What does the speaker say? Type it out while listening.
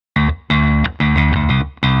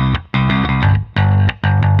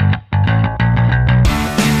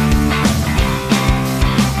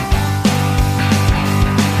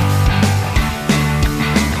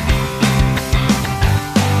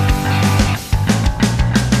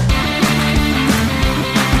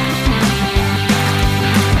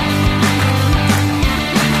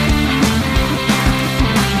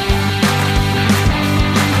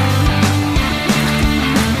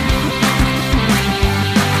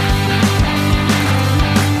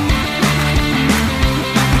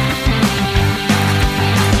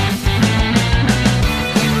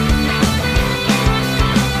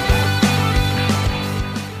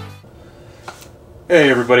Hey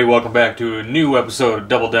everybody, welcome back to a new episode of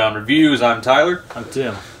Double Down Reviews. I'm Tyler. I'm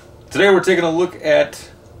Tim. Today we're taking a look at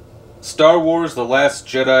Star Wars The Last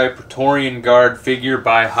Jedi Praetorian Guard figure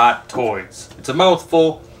by Hot Toys. It's a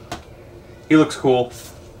mouthful. He looks cool.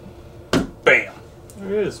 Bam.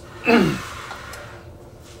 There it is.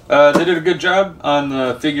 They did a good job on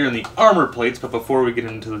the figure and the armor plates, but before we get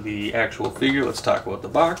into the actual figure, let's talk about the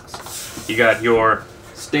box. You got your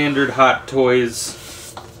standard Hot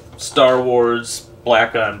Toys Star Wars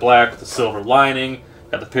black on black with the silver lining.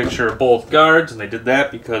 Got the picture of both guards, and they did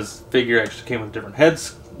that because the figure actually came with different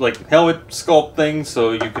heads, like helmet sculpt things,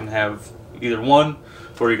 so you can have either one,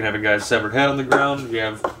 or you can have a guy's severed head on the ground.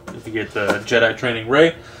 If you get the Jedi training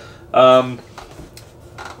Rey.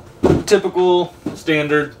 Typical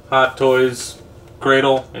standard Hot Toys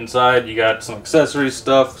cradle. Inside you got some accessory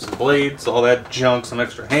stuff, some blades, all that junk, some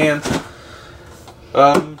extra hands.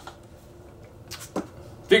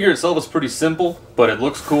 Figure itself is pretty simple, but it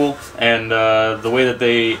looks cool, and the way that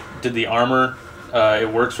they did the armor, it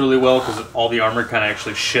works really well because all the armor kind of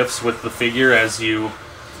actually shifts with the figure as you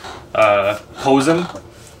pose him.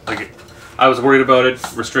 Like, I was worried about it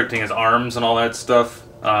restricting his arms and all that stuff,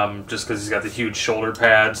 just because he's got the huge shoulder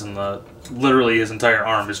pads and literally his entire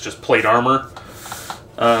arm is just plate armor.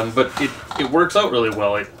 But it works out really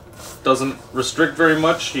well. It doesn't restrict very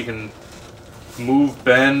much. You can move,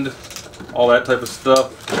 bend, all that type of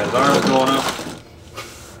stuff. He got his arms going up.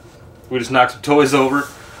 We just knocked some toys over.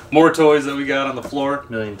 More toys that we got on the floor.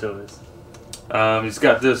 Million toys. He's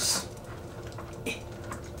got this.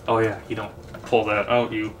 Oh yeah, you don't pull that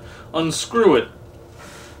out. You unscrew it.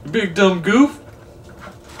 You big dumb goof.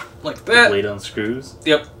 Like that. Blade unscrews.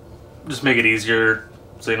 Yep. Just make it easier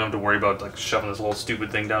so you don't have to worry about like shoving this whole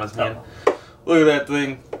stupid thing down his hand. Look at that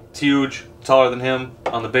thing. It's huge. Taller than him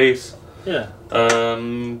on the base. Yeah.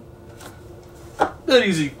 That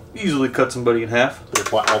easily cut somebody in half.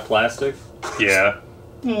 All plastic? Yeah.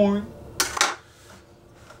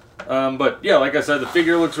 But yeah, like I said, the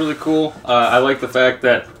figure looks really cool. I like the fact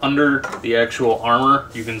that under the actual armor,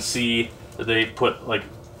 you can see that they put like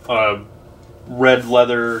a red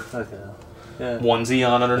leather onesie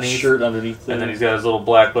on underneath. A shirt underneath there. And then he's got his little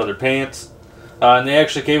black leather pants. And they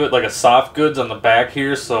actually gave it like a soft goods on the back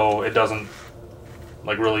here, so it doesn't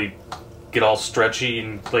like really get all stretchy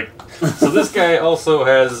and like. So this guy also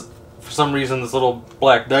has, for some reason, this little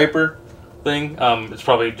black diaper thing. It's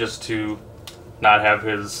probably just to not have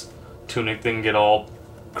his tunic thing get all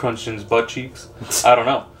crunched in his butt cheeks. I don't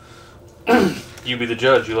know. You be the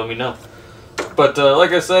judge. You let me know. But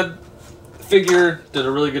like I said, the figure did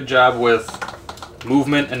a really good job with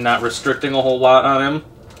movement and not restricting a whole lot on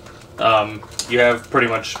him. You have pretty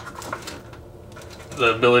much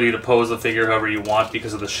the ability to pose the figure however you want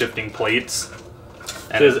because of the shifting plates.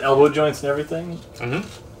 And his elbow joints and everything.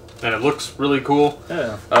 Mm-hmm. And it looks really cool.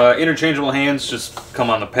 Yeah. Interchangeable hands just come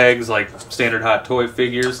on the pegs like standard Hot Toy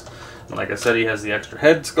figures. And like I said, he has the extra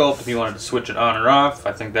head sculpt if you wanted to switch it on or off.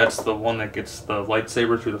 I think that's the one that gets the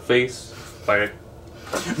lightsaber through the face,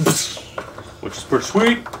 which is pretty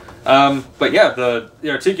sweet. But yeah, the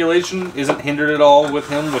articulation isn't hindered at all with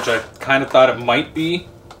him, which I kind of thought it might be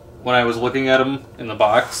when I was looking at him in the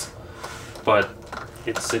box. But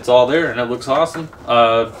it's all there and it looks awesome.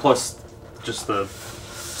 Plus, just the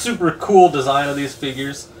super cool design of these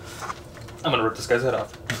figures. I'm gonna rip this guy's head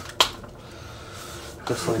off.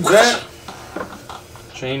 Just like that.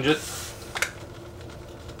 Change it.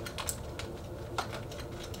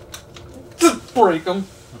 Just break him.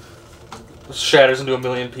 Shatters into a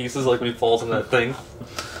million pieces like when he falls in that thing.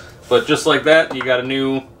 But just like that, you got a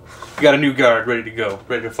new guard ready to go,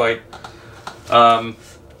 ready to fight.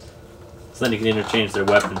 So then you can interchange their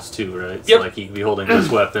weapons too, right? Yep. So like he could be holding this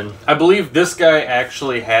weapon. I believe this guy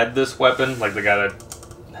actually had this weapon, like the guy that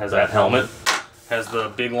has that helmet. Has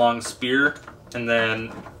the big long spear, and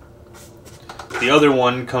then the other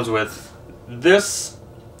one comes with this,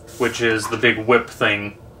 which is the big whip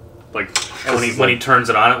thing. Like when he turns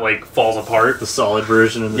it on, it like falls apart. The solid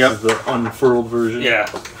version, and this is the unfurled version. Yeah.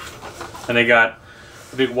 And they got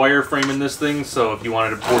a big wireframe in this thing, so if you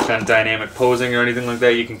wanted to work on dynamic posing or anything like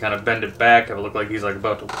that, you can kind of bend it back, have it look like he's like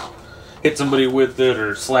about to hit somebody with it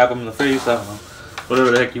or slap him in the face. I don't know.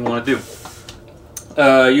 Whatever the heck you want to do. You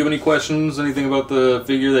have any questions? Anything about the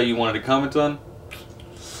figure that you wanted to comment on?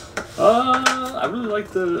 I really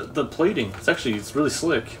like the plating. It's really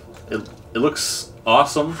slick. It looks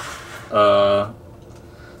awesome. But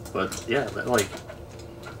yeah, that like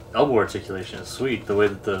elbow articulation is sweet. The way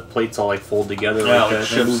that the plates all like fold together, yeah, like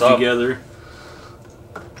that, and move together.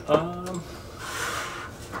 I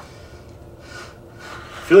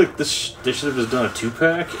feel like they should have just done a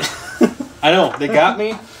 2-pack. I know they got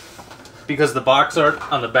me because the box art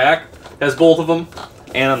on the back has both of them,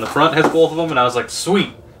 and on the front has both of them, and I was like,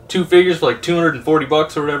 sweet, 2 figures for like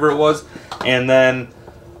 $240 or whatever it was, and then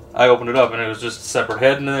I opened it up and it was just a separate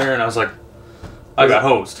head in there, and I was like, I got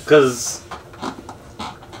hosed. Because,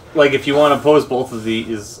 like, if you want to pose both of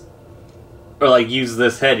these, or like use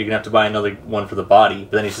this head, you're gonna have to buy another one for the body,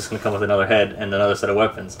 but then he's just gonna come with another head and another set of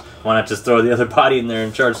weapons. Why not just throw the other body in there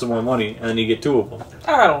and charge some more money, and then you get 2 of them?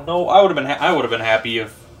 I don't know. I would have been happy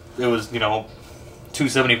if it was, you know,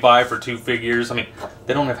 $275 for 2 figures. I mean,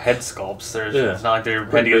 they don't have head sculpts. It's not like they're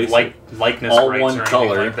had to get likeness all rights one or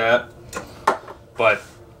color anything like that. But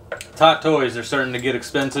Hot Toys are starting to get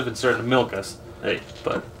expensive and starting to milk us. Hey,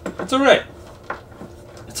 but it's alright.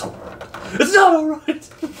 it's alright. It's not alright.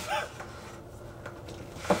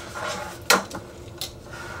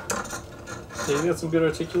 Yeah, you got some good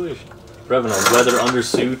articulation. We're having a leather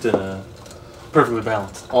undersuit and a Perfectly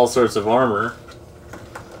balanced. all sorts of armor.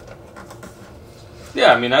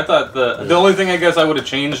 Yeah, I mean, I thought the only thing I guess I would have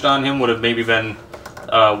changed on him would have maybe been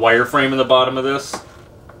wireframe in the bottom of this.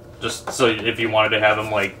 Just so if you wanted to have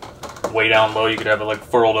him, like, way down low, you could have it, like,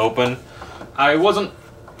 furled open. I wasn't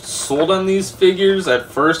sold on these figures at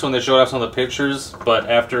first when they showed off some of the pictures, but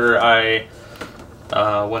after I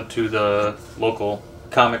went to the local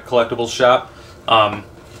comic collectibles shop, I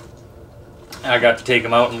got to take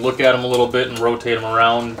him out and look at him a little bit and rotate him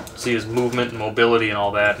around, see his movement and mobility and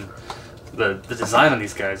all that. And the design on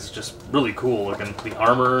these guys is just really cool looking. The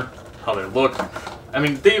armor, how they look. I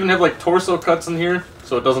mean, they even have like torso cuts in here,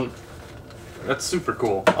 so it doesn't... That's super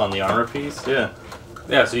cool. On the armor piece? Yeah.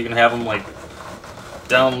 Yeah, so you can have them like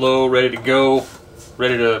down low, ready to go,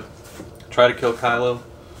 ready to try to kill Kylo.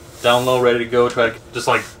 Down low, ready to go, try to... Just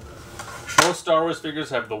like, most Star Wars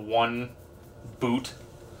figures have the one boot.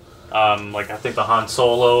 Like, I think the Han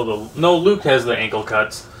Solo, no, Luke has the ankle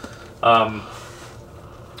cuts.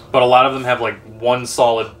 But a lot of them have like one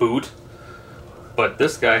solid boot. But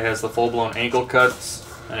this guy has the full-blown ankle cuts,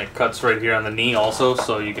 and it cuts right here on the knee also,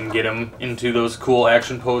 so you can get him into those cool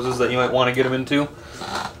action poses that you might want to get him into.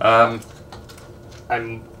 I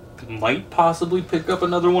might possibly pick up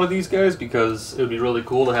another one of these guys because it would be really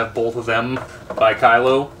cool to have both of them by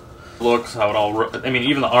Kylo. Looks, how it all... I mean,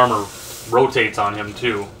 even the armor rotates on him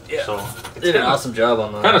too. Yeah. So They did an awesome job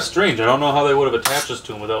on that. kind of strange. I don't know how they would have attached this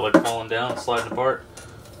to him without like falling down, sliding apart.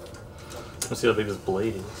 Let's see how big this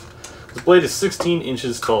blade is. This blade is 16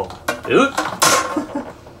 inches tall. Is it?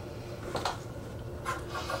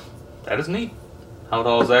 That is neat. How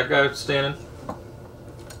tall is that guy standing?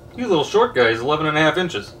 He's a little short guy. He's 11 and a half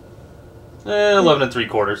inches. 11 and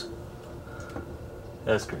 3/4.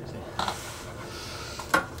 That's crazy.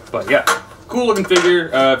 But yeah, cool looking figure.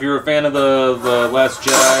 If you're a fan of the Last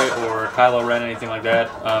Jedi or Kylo Ren, anything like that,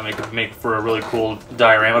 it could make for a really cool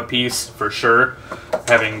diorama piece for sure.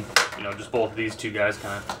 Having, you know, just both of these 2 guys,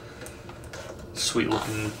 kind of sweet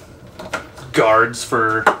looking guards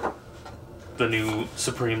for the new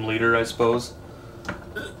Supreme Leader, I suppose.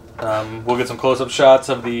 We'll get some close-up shots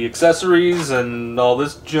of the accessories and all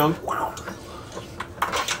this junk.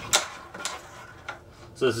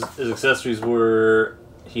 So his accessories were...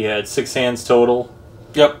 He had 6 hands total.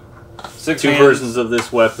 Yep. 6 2 hands. versions of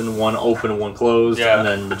this weapon, one open and one closed, Yeah. and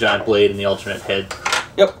then the giant blade and the alternate head.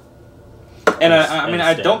 Yep. And I mean,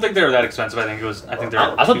 I instead. don't think they were that expensive. I think they're.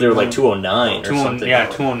 I thought they were like 209 or something. Yeah,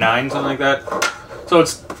 209, something like that. So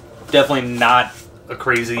it's definitely not a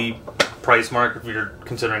crazy price mark if you're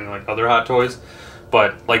considering like other Hot Toys.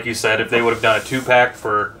 But like you said, if they would have done a 2-pack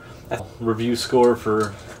for Review score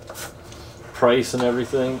for price and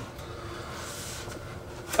everything.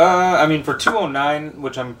 I mean, for 209,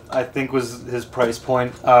 which I think was his price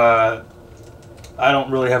point, I don't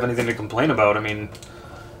really have anything to complain about. I mean,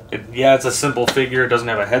 it's a simple figure. It doesn't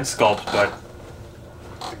have a head sculpt, but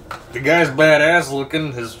the guy's badass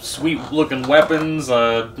looking. His sweet looking weapons,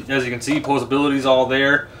 as you can see, posability's all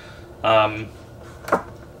there.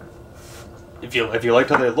 If you liked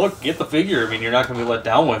how they look, get the figure. I mean, you're not going to be let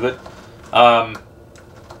down with it.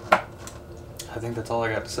 I think that's all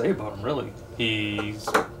I got to say about him, really. He's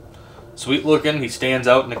sweet looking. He stands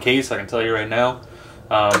out in the case, I can tell you right now.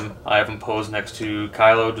 I have him posed next to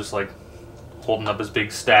Kylo, just like holding up his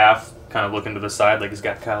big staff, kind of looking to the side like he's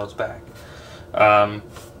got Kylo's back.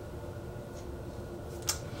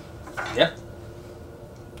 Yeah.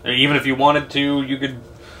 Even if you wanted to, you could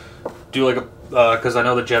do like a... because I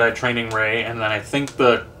know the Jedi Training Ray, and then I think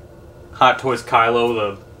the Hot Toys Kylo,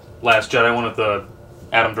 the Last Jedi one with the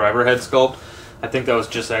Adam Driver head sculpt, I think that was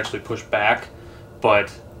just actually pushed back,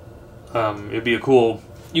 but it'd be a cool...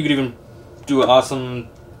 You could even do an awesome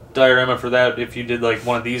diorama for that if you did like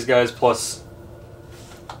one of these guys plus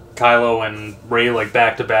Kylo and Rey like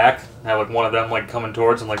back to back. Have like one of them like coming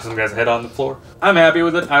towards and like some guy's head on the floor. I'm happy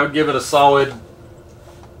with it. I would give it a solid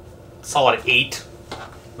 8.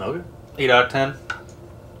 Okay. 8 out of 10.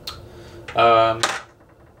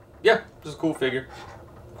 Yeah, just a cool figure.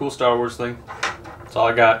 Cool Star Wars thing. That's all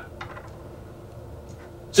I got.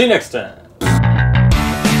 See you next time.